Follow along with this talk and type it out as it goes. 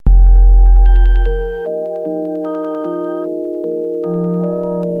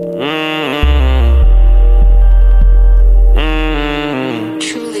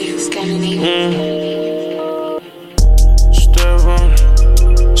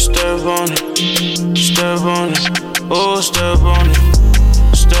step on it,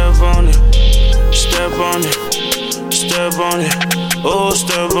 step on it, step on it, step on it, oh,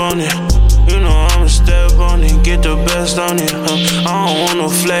 step on it. You know I'ma step on it, get the best on it, huh? I don't wanna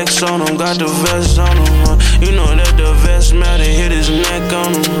flex on him, got the vest on him, huh? You know that the vest matter, hit his neck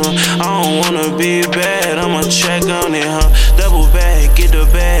on him, huh? I don't wanna be bad, I'ma check on it, huh? Double bag, get the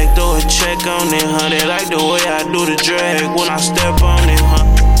bag, throw a check on it, huh? They like the way I do the drag when I step on it, huh?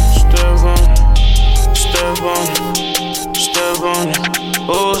 Step on it, step on it, step on it,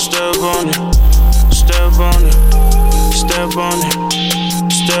 oh, step on it, step on it, step on it,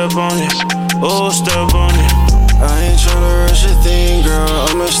 step on it, oh, step on it. I ain't tryna rush a thing, girl.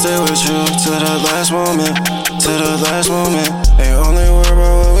 I'ma stay with you till the last moment, till the last moment. They only worry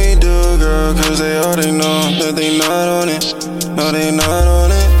about what we do, girl, cause they already know that they not on it. No, they not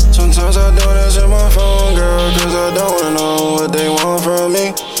on it. Sometimes I don't answer my phone, girl, cause I don't wanna know what they want from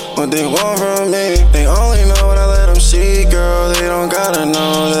me, what they want from me. They only know what I let them see, girl. They don't gotta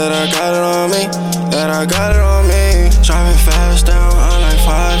know that I got it on me, that I got it on me. Driving fast down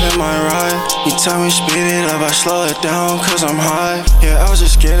I-95 in my ride. You tell me speed it up, I slow it down cause I'm high. Yeah, I was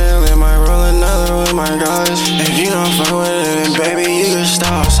just getting lit, might roll another with my guys. If you don't fuck with it, then baby, you can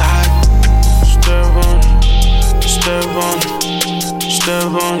step outside. Step on it, step on it,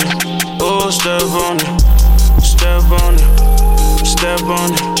 step on it, oh, step on it, step on it, step on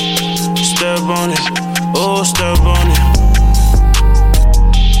it,